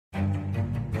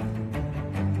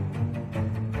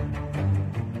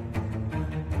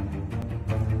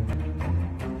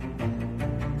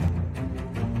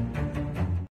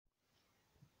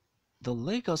The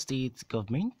Lagos State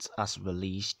government has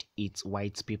released its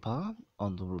white paper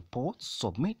on the report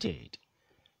submitted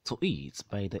to it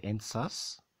by the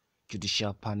Nđsars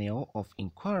Judicial Panel of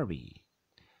Inquiry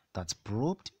that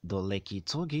probed the Lekki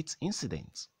Tollgate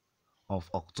incident of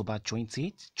October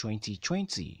 20,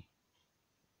 2020.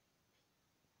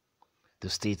 The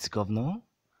state governor,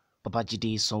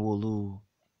 Babajide Sanwo-Olu,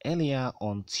 earlier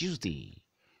on Tuesday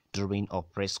during a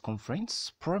press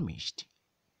conference promised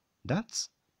that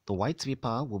the white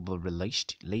paper will be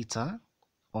released later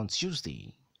on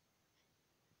Tuesday.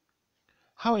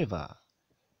 However,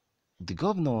 the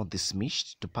governor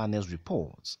dismissed the panel's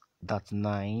report that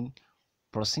 9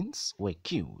 persons were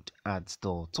killed at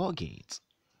the toll gate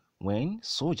when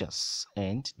soldiers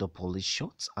and the police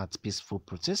shot at peaceful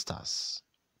protesters.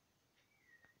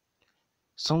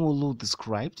 Sanwo-Olu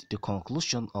described the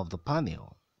conclusion of the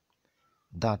panel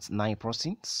that 9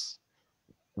 persons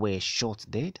were shot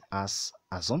dead as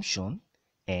assumption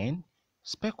and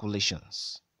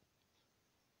speculations.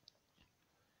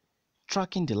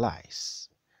 Tracking the lies,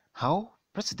 how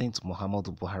President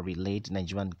Muhammadu Buhari-led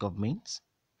Nigerian government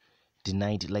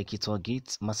denied Lekki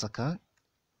Tollgate massacre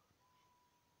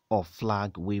of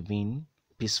flag-waving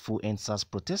peaceful Nđsars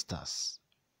protesters.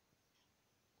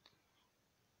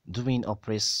 During a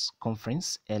press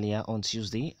conference earlier on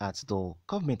Tuesday at the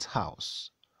Government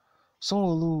House,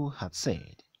 Sanwo-Olu had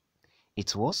said,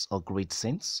 "It was a great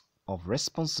sense of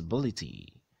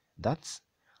responsibility that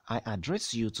I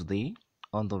address you today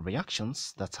on the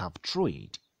reactions that have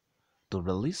triggered the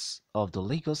release of the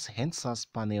Lagos Nđsars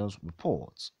panel's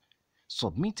report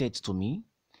submitted to me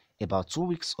about 2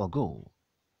 weeks ago,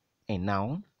 and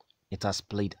now it has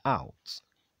played out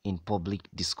in public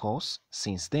discourse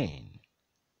since then.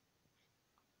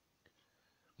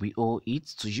 We owe it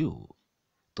to you,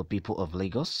 the people of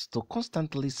Lagos, to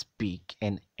constantly speak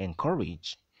and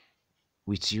encourage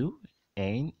with you,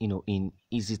 and in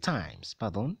easy times,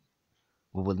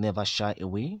 we will never shy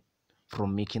away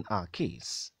from making our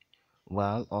case,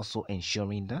 while also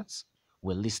ensuring that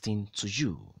we listen to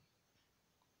you.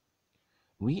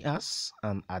 We as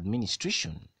an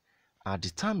administration are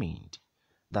determined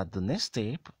that the next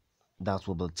step that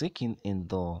will be taken in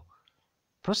the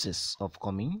process of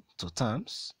coming to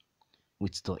terms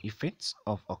with the effects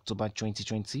of October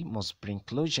 2020 must bring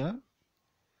closure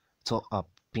to a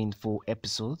painful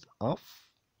episode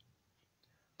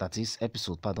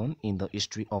in the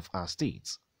history of our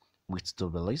state, with the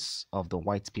release of the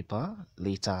white paper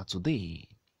later today.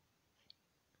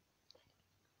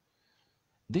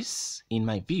 This, in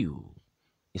my view,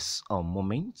 is a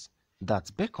moment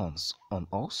that beckons on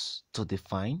us to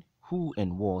define who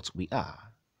and what we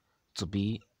are, to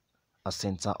be a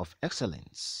center of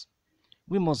excellence.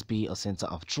 We must be a center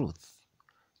of truth.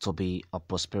 To be a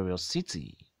prosperous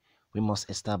city, we must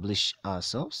establish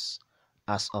ourselves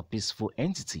as a peaceful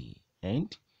entity,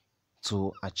 and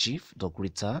to achieve the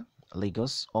greater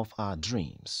Lagos of our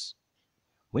dreams,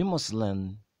 we must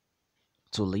learn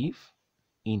to live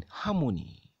in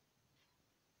harmony.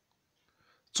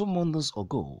 2 months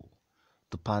ago,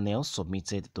 the panel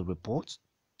submitted the report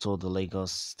to the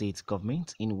Lagos state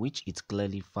government, in which it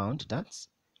clearly found that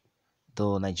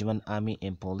the Nigerian army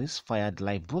and police fired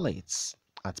live bullets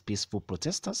at peaceful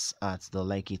protesters at the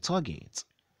Lekki Tollgate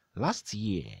last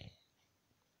year.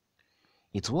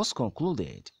 It was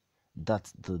concluded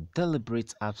that the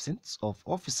deliberate absence of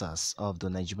officers of the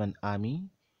Nigerian army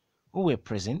who were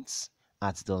present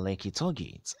at the Lekki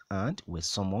Tollgate and were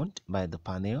summoned by the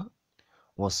panel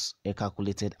was a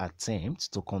calculated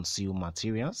attempt to conceal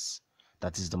materials,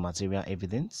 that is the material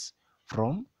evidence,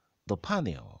 from the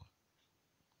panel.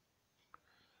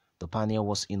 The panel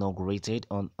was inaugurated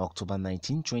on October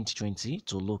 19, 2020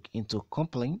 to look into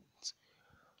complaints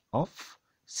of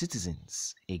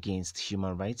citizens against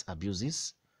human rights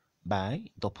abuses by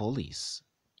the police.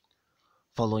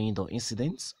 Following the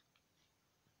incidents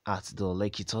at the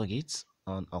Lekki Tollgate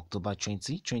on October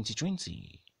 20,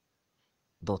 2020,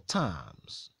 the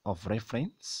terms of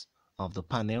reference of the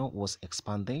panel was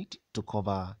expanded to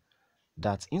cover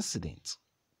that incident.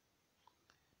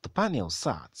 The panel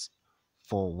sat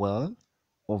for well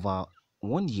over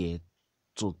 1 year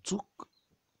to took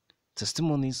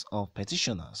testimonies of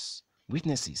petitioners,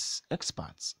 witnesses,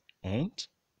 experts, and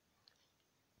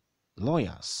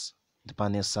lawyers. The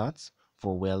panel sat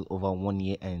for well over 1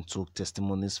 year and took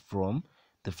testimonies from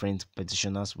different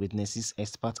petitioners, witnesses,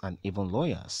 experts, and even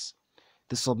lawyers.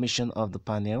 The submission of the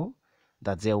panel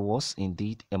that there was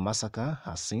indeed a massacre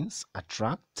has since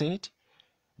attracted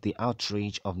the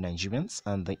outrage of Nigerians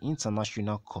and the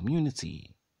international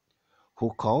community,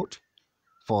 who called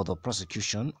for the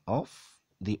prosecution of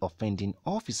the offending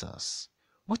officers.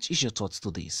 What is your thoughts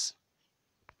to this?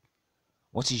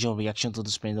 What is your reaction to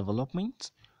this present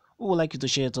development? We would like you to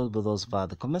share your thoughts with us via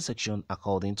the comment section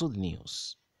according to the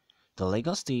news. The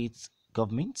Lagos State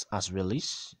government has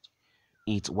released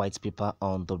its white paper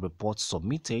on the report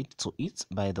submitted to it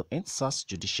by the Nđsars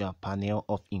Judicial Panel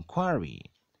of Inquiry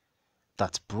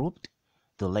that probed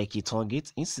the Lekki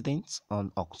Tollgate incident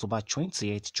on October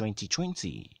 28,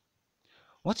 2020.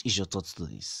 What is your thoughts to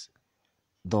this?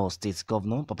 The state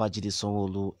governor Babajide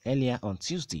Sanwo-Olu earlier on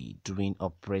Tuesday during a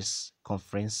press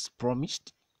conference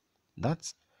promised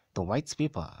that the white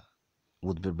paper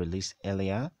would be released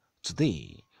earlier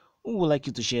today. We would like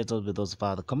you to share your thoughts with us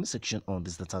via the comment section on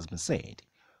this that has been said.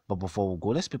 But before we go,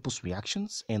 let's people's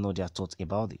reactions and know their thoughts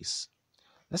about this.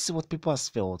 Let's see what people have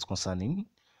felt concerning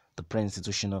the present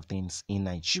situation of things in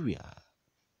Nigeria.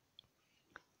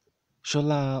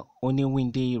 Shola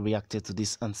Onewinde reacted to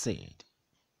this and said,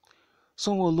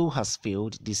 Sanwo-Olu has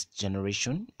failed this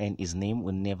generation and his name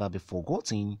will never be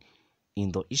forgotten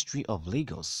in the history of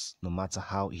Lagos, no matter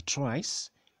how he tries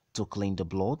to clean the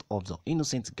blood of the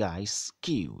innocent guys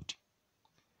killed.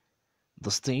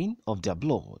 The stain of their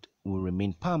blood will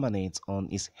remain permanent on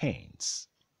his hands.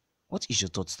 What is your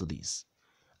thoughts to this?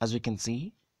 As we can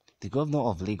see, the governor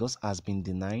of Lagos has been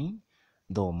denying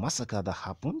the massacre that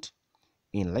happened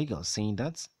in Lagos, saying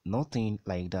that nothing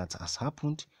like that has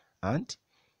happened, and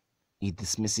he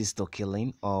dismisses the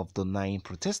killing of the 9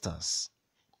 protesters.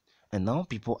 And now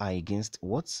people are against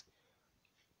what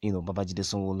Babajide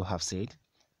Sanwo-Olu have said,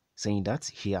 saying that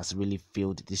he has really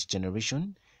failed this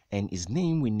generation and his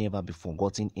name will never be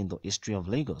forgotten in the history of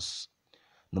Lagos.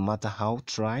 No matter how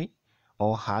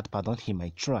hard he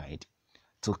might try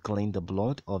to clean the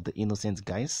blood of the innocent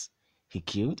guys he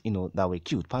killed, that were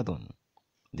killed,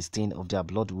 the stain of their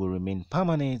blood will remain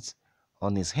permanent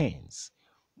on his hands.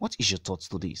 What is your thoughts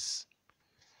to this?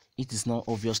 It is now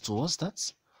obvious to us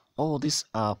that all these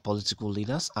political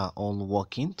leaders are all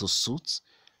working to suit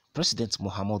President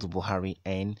Muhammadu Buhari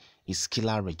and his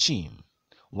killer regime.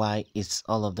 Why is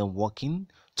all of them working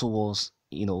towards,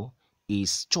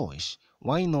 his choice?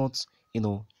 Why not,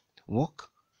 work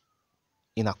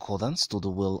in accordance to the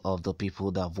will of the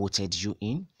people that voted you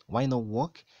in? Why not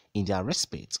work in their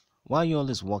respect? Why are you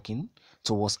always working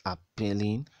towards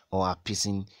appealing or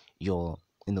appeasing your,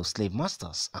 slave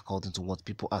masters, according to what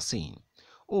people are saying?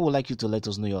 We would like you to let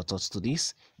us know your thoughts to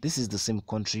this. This is the same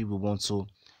country we want to,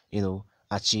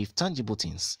 achieve tangible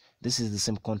things. This is the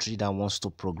same country that wants to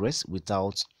progress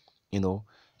without,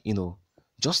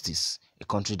 justice. A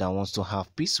country that wants to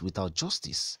have peace without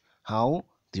justice. How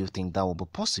do you think that will be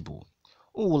possible?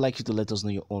 We would like you to let us know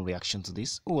your own reaction to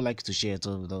this. We would like you to share it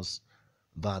with us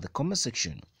via the comment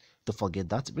section. Don't forget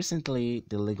that recently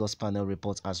the Lagos panel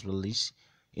report has released,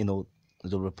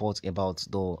 the report about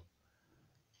the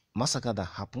massacre that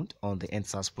happened on the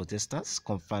Nđsars protesters,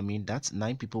 confirming that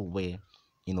 9 people were,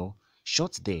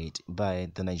 shot dead by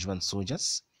the Nigerian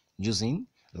soldiers using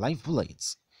live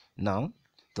bullets. Now,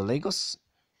 the Lagos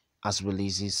has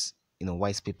releases,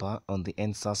 white paper on the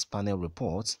Nđsars panel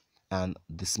report and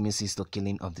dismisses the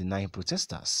killing of the 9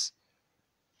 protesters,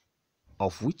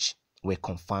 of which were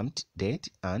confirmed dead,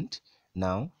 and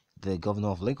now the governor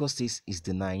of Lagos State is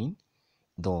denying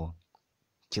the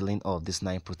killing of these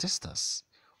 9 protesters.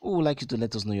 We would like you to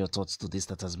let us know your thoughts to this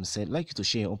that has been said. Like you to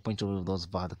share your own point of view with us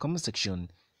via the comment section.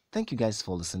 Thank you guys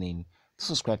for listening.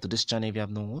 Subscribe to this channel if you have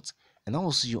not, and I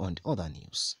will see you on the other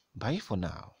news. Bye for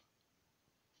now.